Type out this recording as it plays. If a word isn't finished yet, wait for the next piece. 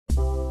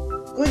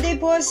Good day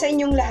po sa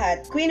inyong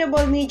lahat. Queen of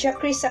all media,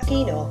 Kris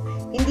Aquino,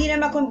 hindi na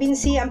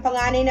makumbinsi ang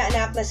panganay na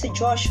anak na si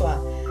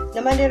Joshua na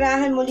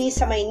manirahan muli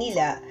sa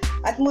Manila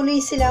at muli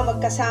silang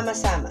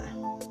magkasama-sama.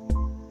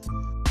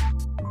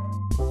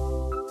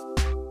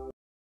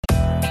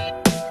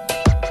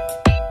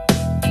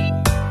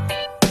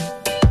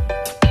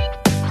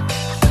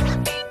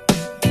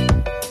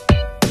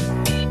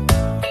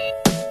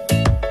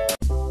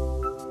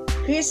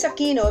 Kris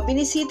Aquino,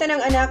 binisita ng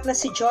anak na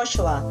si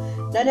Joshua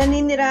na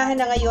naninirahan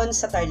na ngayon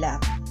sa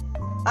Tarlac.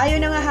 Ayaw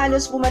na nga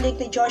halos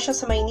bumalik ni Joshua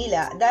sa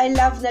Maynila dahil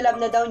love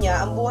na daw niya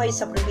ang buhay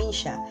sa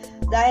probinsya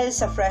dahil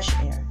sa fresh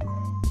air.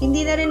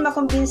 Hindi na rin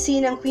makumbinsi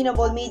ng Queen of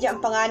all media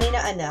ang panganay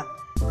na anak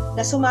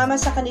na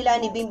sumama sa kanila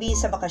ni Bimbi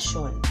sa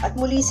bakasyon at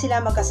muli sila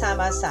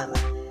magkasama-sama.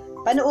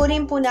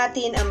 Panoorin po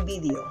natin ang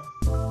video.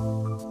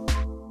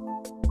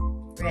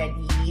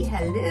 Ready?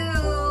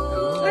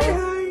 Hello! Hi,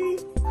 hi!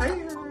 Hi,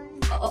 hi!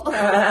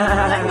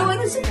 I'm the one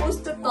who's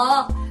supposed to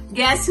talk.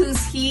 Guess who's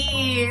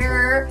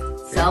here?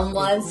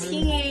 Someone's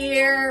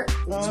here.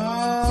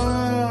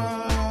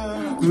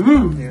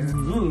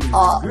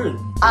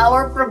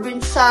 Our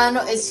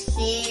provinciano is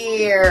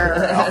here.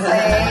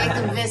 Okay,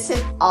 to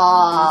visit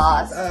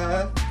us.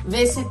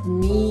 Visit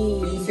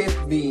me. Visit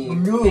me.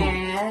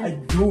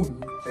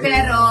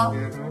 Pero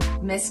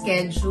may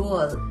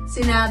schedule.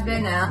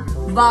 Sinabi na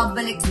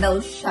babalik daw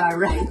siya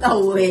right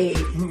away.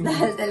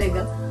 Dahil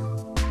talaga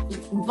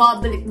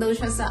babalik daw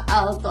siya sa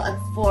Alto at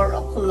 4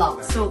 o'clock.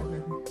 So,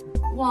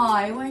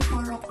 why? Why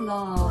 4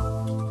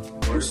 o'clock?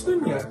 Gusto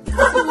niya.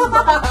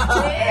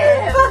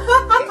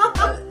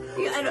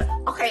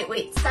 Okay,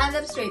 wait. Stand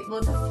up straight,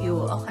 both of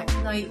you. Okay,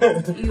 no, you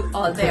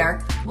there.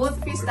 Both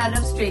of you stand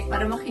up straight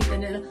para makita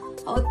nila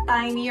how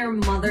tiny your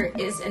mother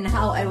is and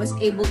how I was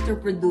able to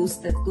produce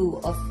the two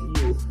of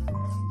you.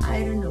 I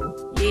don't know.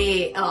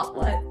 Yeah.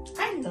 What?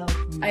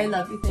 I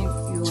love you. Thank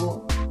you.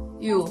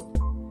 You.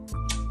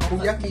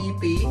 Kuya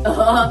Kitty.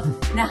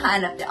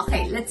 Nahanap niya.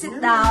 Okay, let's sit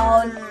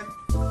down.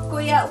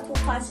 Kuya, upo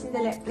ka.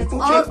 Sandali. Ito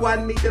check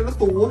 1 meter na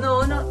 2.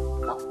 No.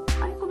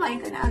 Ay,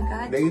 kumain ka na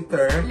agad.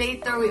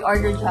 Later, we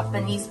ordered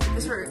Japanese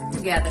because we're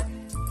together.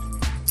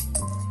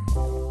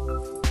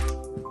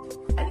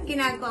 Anong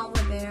ginagawa mo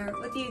there?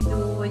 What do you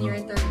do when you're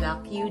in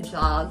Tarlac? You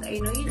jog. I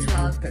know you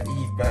jog.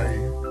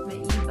 Taibay. May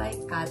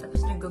e-bike ka,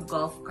 tapos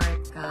nag-golf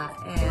cart ka,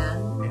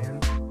 and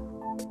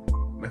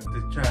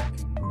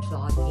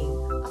jogging.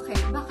 Okay,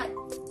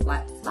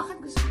 bakit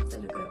gusto mo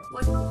talaga?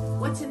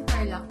 What's in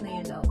Tarlac na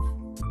you love?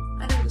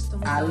 Anong gusto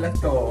mo?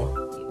 Alato.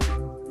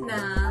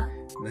 Na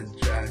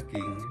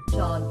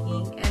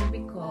jogging. And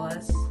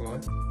because?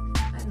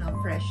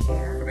 Fresh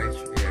air.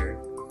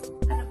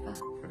 Ano pa?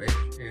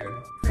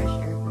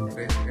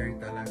 Fresh air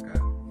talaga.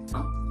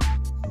 Oh?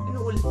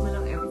 Inuulit mo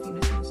lang everything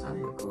na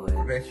sinasabi ko.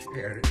 Fresh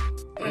air.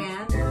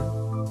 And?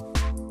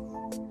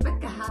 Ba't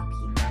ka happy?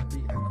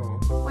 Happy ako.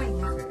 Why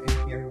not? I'm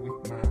here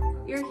with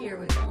Mama. You're here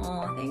with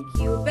thank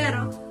you.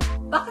 Pero,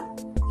 bakit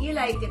you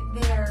like it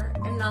there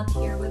and not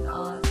here with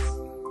us?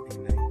 I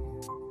like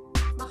it.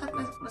 Bakit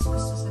mas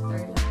gusto sa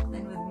Tarlac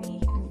than with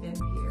me and then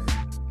here?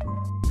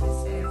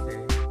 Kasi,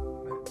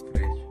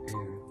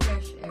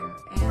 fresh air.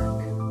 And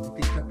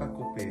Hindi ka pa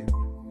kupit.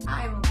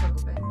 ayaw mong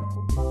pagupin.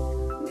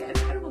 Hindi,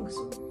 ano bang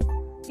gusto mo?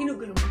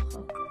 Ginugulo mo ako.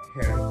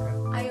 Haircut.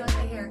 Ayaw at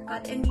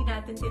haircut. And hindi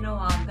natin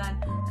tinawagan.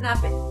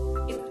 Hanapin.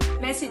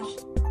 Message.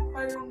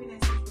 Parang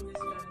minessage mo na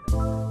sila.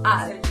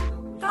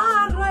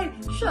 Taray!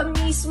 Siya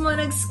mismo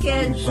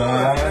nag-schedule.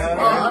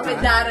 Diba? May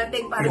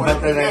darating para Iba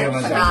talaga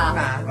mabalik siya.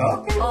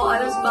 Okay.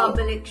 Alas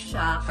babalik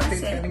siya. Kasi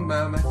Kasi, kaming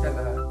mama sa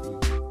lahat.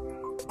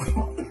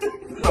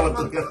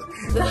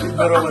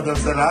 Pero madam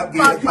sa labi,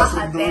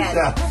 nagpasundo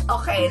siya.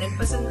 Okay,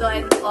 nagpasundo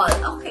and all.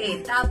 Okay,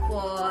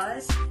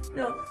 tapos,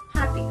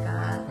 happy ka.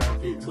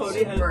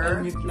 Sorry, Super. I'll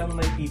mute lang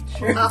my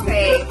teacher.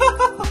 Okay.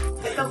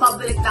 Ito,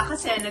 babalik na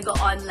kasi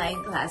nag-online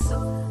class. So,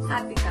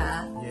 happy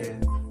ka? Yes.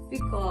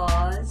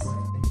 Because?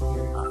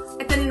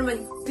 Ito na naman,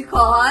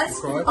 because?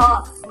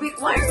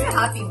 Why are you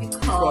happy?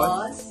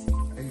 Because?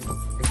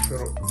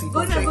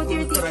 Go na, go to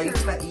your teacher.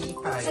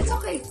 It's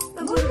okay.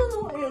 No,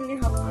 I only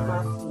have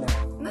math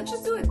now. No,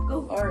 just do it.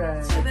 Go.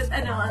 Alright. So that,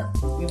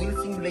 We will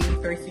sing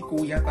later si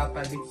Kuya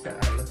papalit sa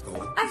alato.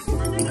 ay,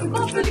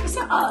 babalik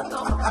sa ato.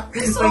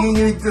 So,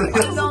 Panginginig ko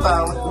lang sa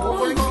tawa.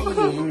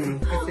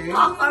 Kasi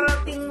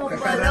kakarating mo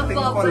pa lang, kakarating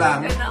ko babalik lang.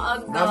 ka na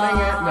agad.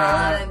 Mamaya na.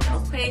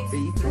 Okay.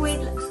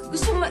 Wait lang.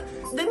 Gusto mo,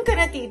 doon ka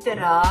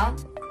natitira?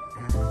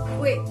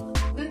 Wait,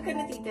 doon ka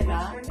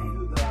natitira?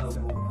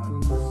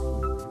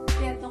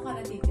 Kaya doon ka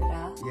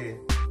natitira? yes.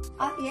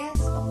 Yes,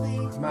 okay.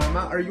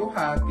 Mama, are you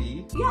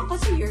happy? Yeah,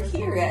 kasi you're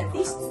here. At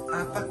least,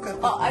 Apat ka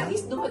at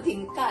least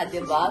dumating ka, di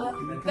ba?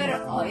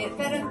 Pero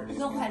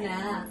doon ka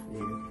na.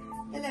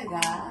 Talaga?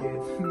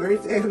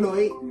 Nurse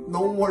Eloy,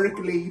 no work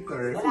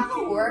later. Wala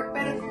kang work,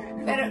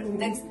 pero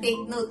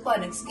nag-take note ko,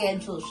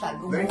 nag-schedule siya.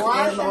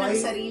 Gumawa siya ng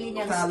sarili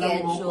niyang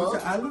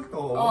schedule. Sa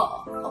alato.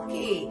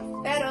 Okay.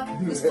 Pero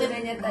gusto na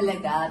niya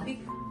talaga.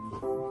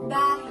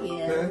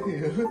 Dahil,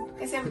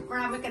 kasi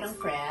marami ka ng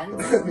friends.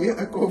 Sabi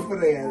ako,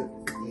 friend.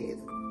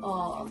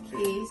 Oh,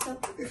 okay. So,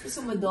 gusto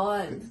mo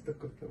doon? Gusto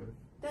ko to.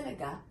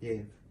 Talaga?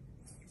 Yes.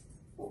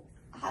 Oh,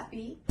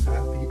 happy?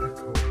 Happy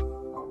ako.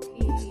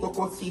 Okay. Gusto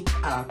ko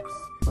sit-ups.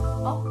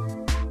 Oh,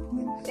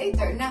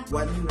 later na.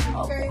 One na.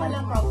 Oh, pa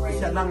lang properly.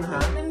 Isa lang,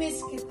 ha?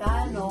 Na-miss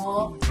kita,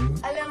 no?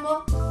 Alam mo,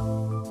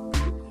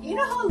 you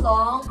know how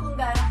long, kung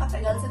gaano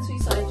katagal since we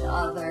saw each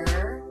other?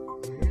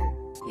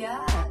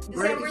 Yeah.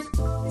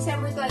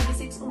 December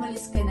 26,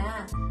 umalis ka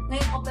na.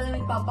 Ngayon ka pala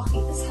may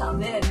papakita sa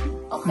amin.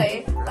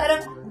 Okay?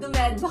 Parang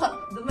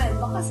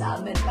dumedba ka sa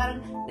amin.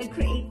 Parang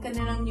nag-create ka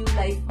na ng new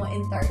life mo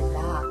in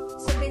Tarlac.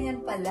 So,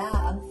 ganyan pala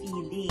ang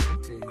feeling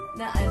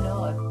na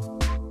ano.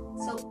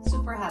 So,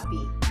 super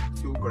happy.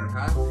 Super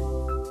happy.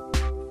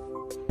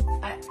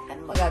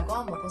 Ano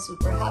magagawa mo kung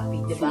super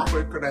happy, di ba?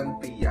 Super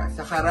crantia.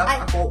 Sa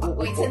harap ako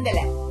uupo. Wait,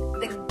 sandali.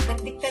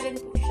 Nagdikta rin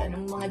po siya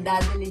ng mga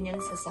dadali niyang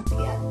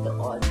sasakyan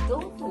doon.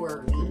 Don't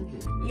worry.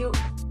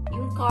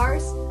 Yung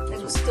cars na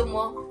gusto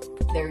mo,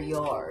 they're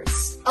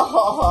yours.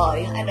 Oh,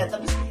 yung ano.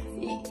 Tapos,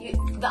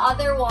 the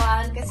other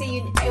one,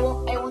 kasi I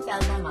won't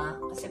tell them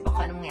kasi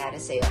baka anong mangyari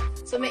sa'yo.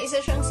 So, may isa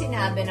siyang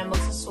sinabi na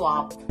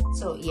magsuswap.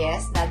 So,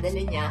 yes,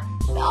 dadali niya.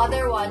 The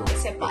other one,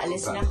 kasi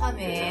paalis na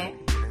kami,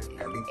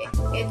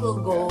 it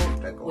will go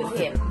with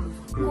him.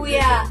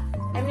 Kuya,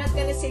 I'm not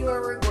gonna say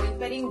where we're going,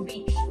 pero yung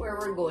beach where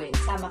we're going,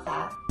 sama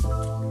ka?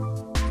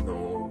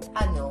 No.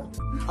 Ano?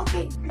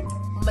 Okay.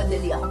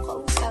 Madali akong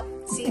kausap.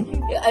 See? No.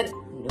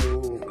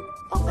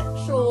 Okay,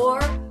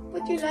 sure.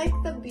 But you like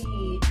the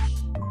beach.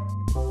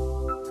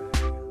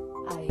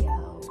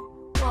 Ayaw.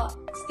 What?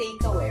 Stay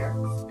ka where?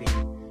 Stay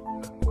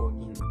ako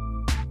in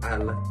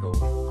Alato.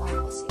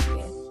 Oh,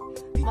 sige.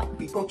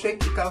 People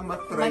check, ikaw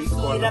matry ko.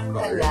 Mahirap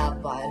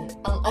kalaban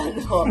ang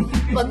ano,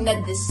 pag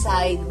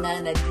na-decide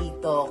na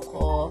dito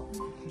ko,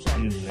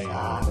 dyan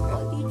siya.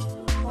 O, di siya.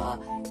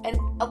 And,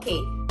 okay,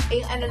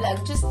 yung ano lang,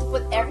 just to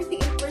put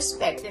everything in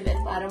perspective and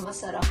para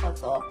masarap pa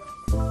to,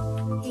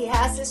 he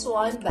has this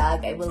one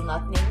bag, I will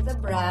not name the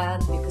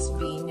brand because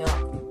sabihin nyo,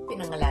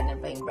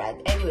 pinangalanan pa yung brand.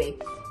 Anyway,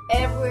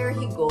 everywhere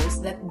he goes,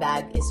 that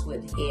bag is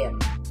with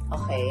him.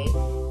 Okay?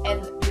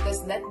 And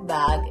because that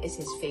bag is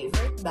his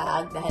favorite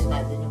bag dahil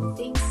nandun yung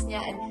things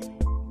niya and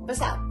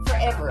basta,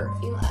 forever.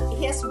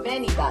 He has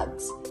many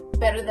bags.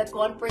 Pero that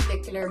one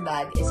particular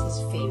bag is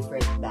his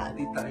favorite bag.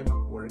 Hindi tayo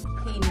mag-work.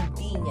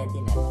 Hindi niya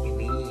dinala.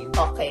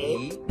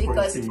 Okay?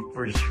 Because,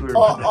 For sure.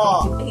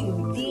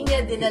 hindi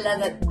niya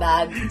dinala that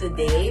bag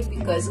today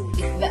because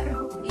yun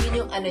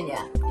yung ano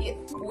niya.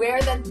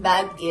 Where that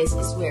bag is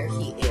where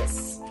he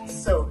is.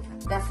 So,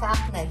 the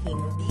fact na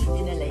hindi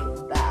dinala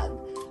yung bag,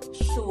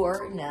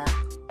 sure na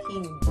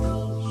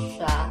hindi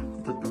siya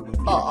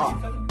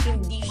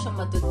hindi siya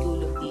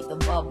matutulog dito.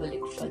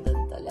 Babalik siya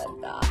doon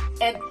talaga.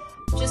 And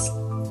just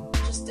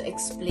to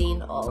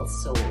explain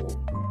also,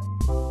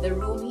 the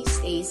room he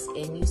stays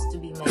in used to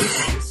be my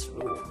mom's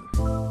room.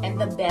 And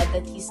the bed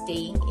that he's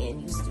staying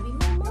in used to be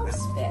my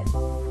mom's bed.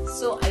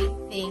 So I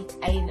think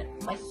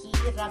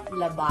mahirap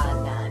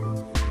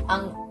labanan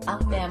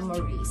ang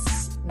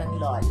memories ng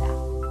lola.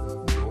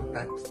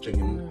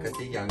 Touching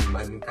kasi young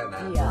man ka na.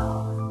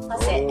 Yeah.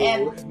 Kasi,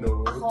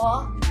 no.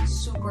 ako,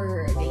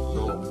 super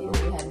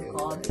naiintindihan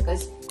ko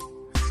because,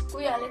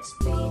 Kuya, I'll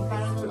explain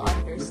para you'll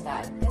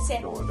understand.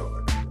 Kasi,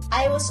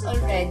 I was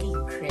already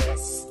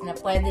Kris na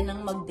pwede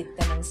nang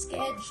magdikta ng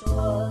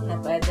schedule, na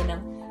pwede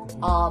nang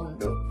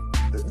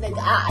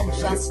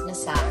nag-a-adjust na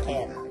sa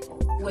akin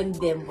when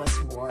Bim was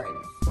born.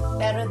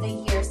 Pero the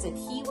years that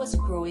he was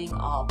growing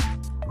up,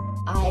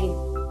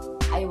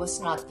 I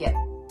was not yet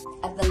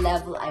at the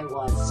level I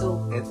was. So,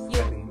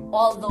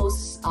 all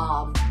those,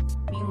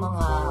 yung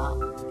mga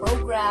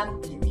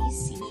program,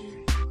 PBC,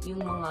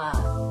 yung mga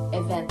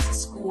events sa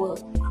school,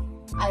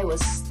 I was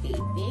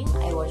taping,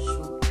 I was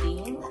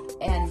shooting,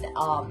 and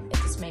it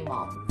was my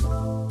mom.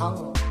 Ang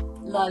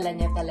lola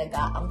niya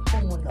talaga ang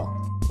pumuno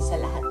sa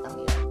lahat ng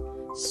yun.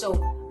 So,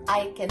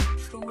 I can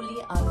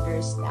truly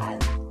understand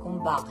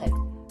kung bakit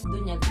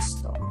doon niya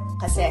gusto.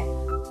 Kasi,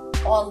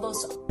 all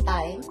those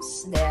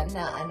times then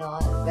that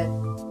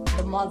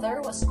the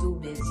mother was too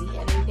busy,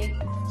 and I think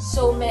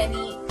so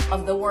many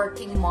of the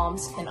working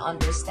moms can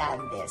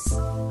understand this.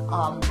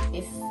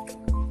 If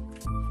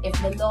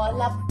the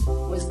lola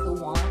was the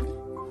one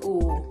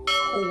who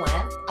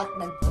went at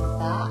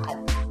nagpunta at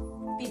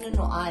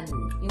pinunuan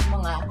yung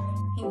mga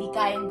hindi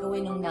kayang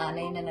gawin ng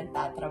nanay na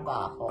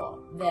nagtatrabaho,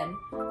 then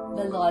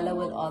the lola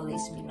will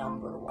always be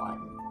number one.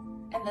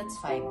 And that's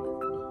fine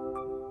with me.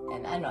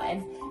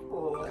 And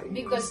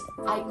because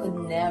I could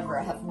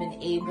never have been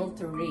able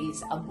to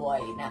raise a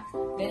boy na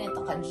ganito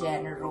ka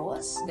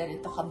generous,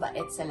 ganito ka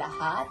bait sa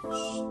lahat,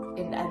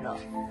 and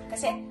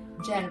kasi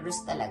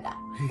generous talaga.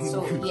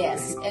 So,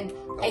 yes. And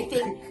I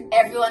think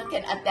everyone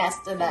can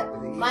attest to that.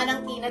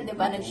 Manang Tina, di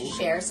ba,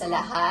 nag-share sa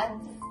lahat?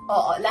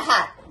 Oo,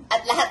 lahat.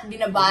 At lahat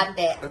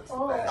binabate.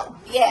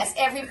 Yes,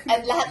 and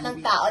lahat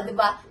ng tao, di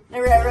ba,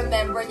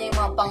 nare-remember niya yung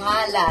mga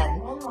pangalan.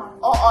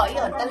 Oo,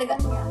 yun, talaga.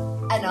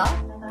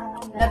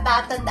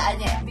 Natatandaan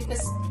niya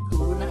because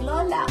turo ng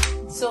lola.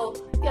 So,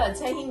 yun,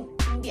 so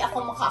hindi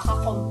ako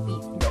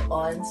makaka-compete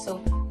doon. So,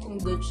 kung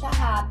doon siya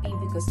happy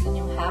because dun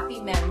yung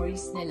happy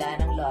memories nila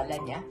ng lola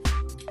niya.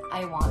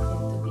 I want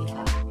him to be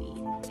happy.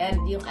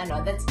 And yung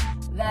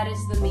that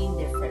is the main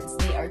difference.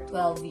 They are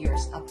 12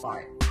 years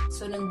apart.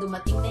 So nung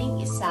dumating na yung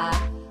isa,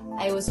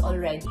 I was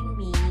already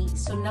me.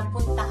 So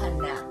napuntahan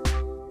na.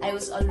 I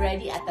was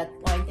already at that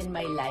point in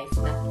my life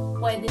na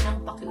pwede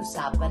nang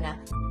pakiusapan na,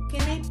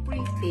 can I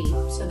pre-tape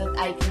so that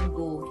I can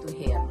go to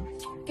him?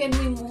 Can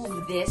we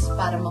move this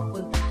para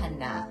mapuntahan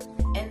na?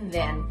 And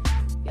then,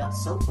 yeah,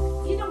 so,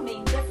 yun ang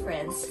main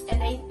difference.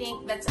 And I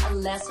think that's a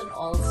lesson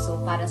also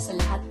para sa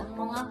lahat ng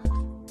mga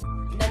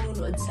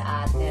nanonood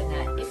sa atin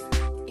na if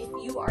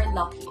you are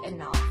lucky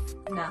enough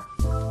na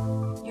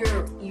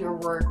you're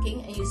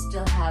working and you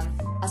still have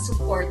a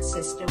support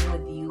system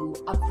with you,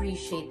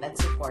 appreciate that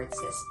support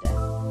system.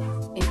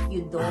 If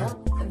you don't,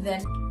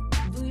 then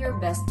do your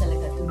best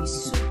talaga to be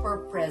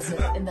super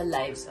present in the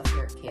lives of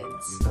your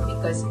kids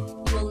because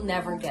you will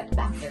never get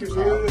back their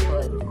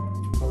childhood.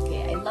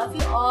 Okay, I love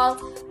you all.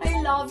 I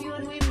love you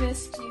and we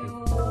missed you.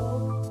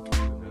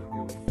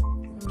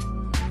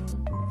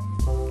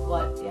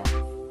 What? Yeah.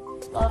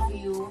 Love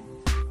you.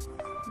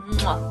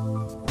 Mwah.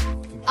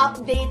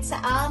 Update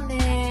sa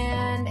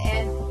amin.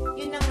 And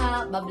yun na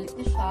nga, babalik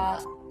na siya.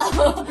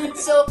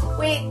 So,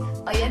 wait.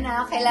 Ayan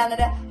na,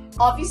 kailangan na.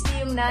 Obviously,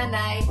 yung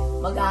nanay,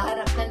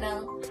 maghaharap na ng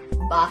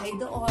bahay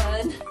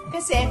doon.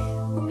 Kasi,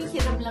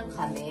 humihiram lang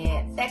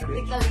kami.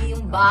 Technically,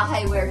 yung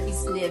bahay where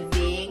he's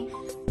living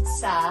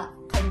sa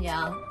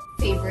kanyang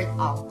favorite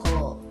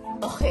uncle.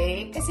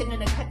 Okay? Kasi nung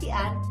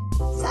naghatian,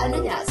 sa ano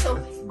niya. So,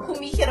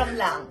 humihiram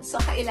lang. So,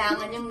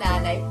 kailangan yung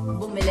nanay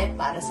bumili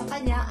para sa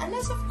kanya.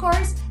 Unless, of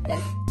course,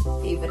 dahil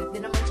favorite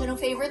din naman siya ng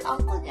favorite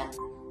uncle niya.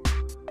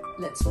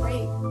 Let's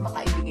pray.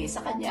 Baka ibigay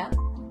sa kanya.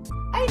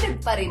 Ay,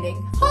 nagparinig.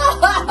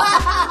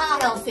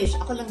 Selfish.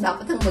 Ako lang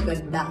dapat ang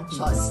maganda.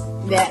 Diyos.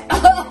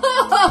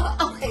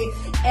 Okay.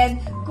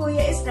 And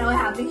Kuya is now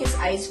having his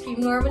ice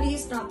cream. Normally,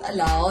 he's not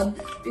allowed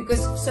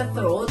because sa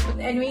throat. But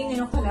anyway,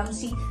 ngayon ko lang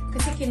kasi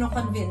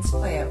kino-convince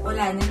ko eh.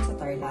 Wala na sa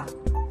Tarlac.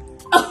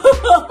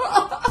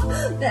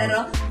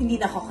 Pero,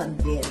 hindi na ako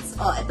convinced.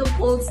 Oh, itong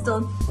Cold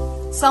Stone,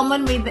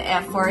 someone made the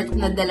effort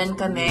na dalan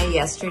kami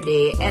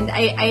yesterday. And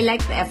I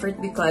like the effort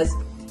because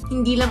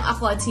hindi lang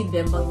ako at si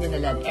Bimbang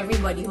dinalan.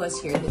 Everybody who was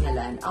here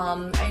dinalan.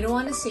 I don't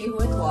want to say who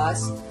it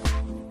was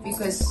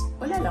because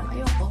wala lang,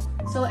 ayoko.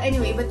 So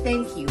anyway, but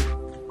thank you.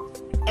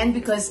 And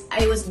because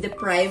I was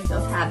deprived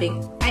of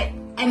having,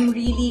 I'm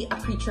really a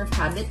creature of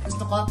habit.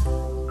 Gusto ko,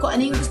 kung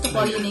ano yung gusto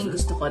ko, yun yung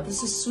gusto ko.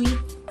 This is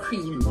sweet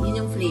cream. Yun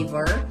yung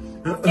flavor.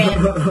 And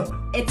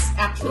it's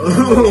actually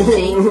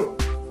nourishing.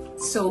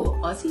 So,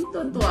 see,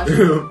 tontuwa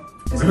siya.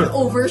 Kasi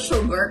over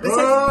sugar.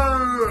 Kasi,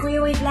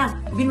 kuya, wait lang.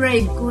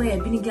 Binride ko eh.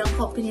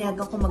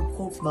 Pinayagan ko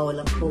mag-coke.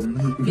 Bawal ang coke.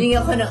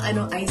 Binigyan ko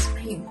ng ice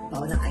cream.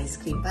 Bawal ng ice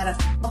cream. Para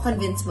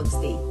ma-convince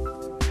mag-stay.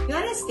 You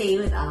wanna stay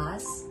with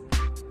us?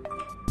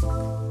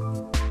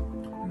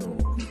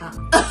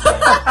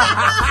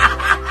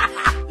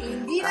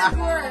 Hindi na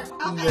work.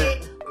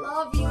 Okay.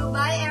 Love you.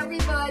 Bye,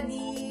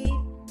 everybody.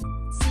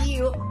 See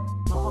you.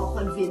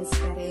 Mako-convince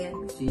ka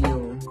rin. See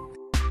you.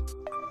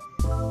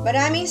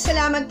 Maraming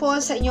salamat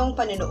po sa inyong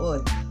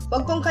panonood.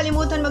 Huwag pong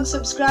kalimutan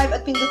mag-subscribe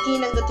at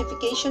pindutin ang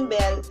notification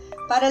bell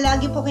para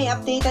lagi po kayo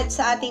updated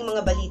sa ating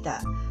mga balita.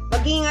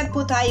 Mag-iingat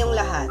po tayong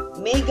lahat.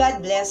 May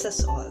God bless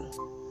us all.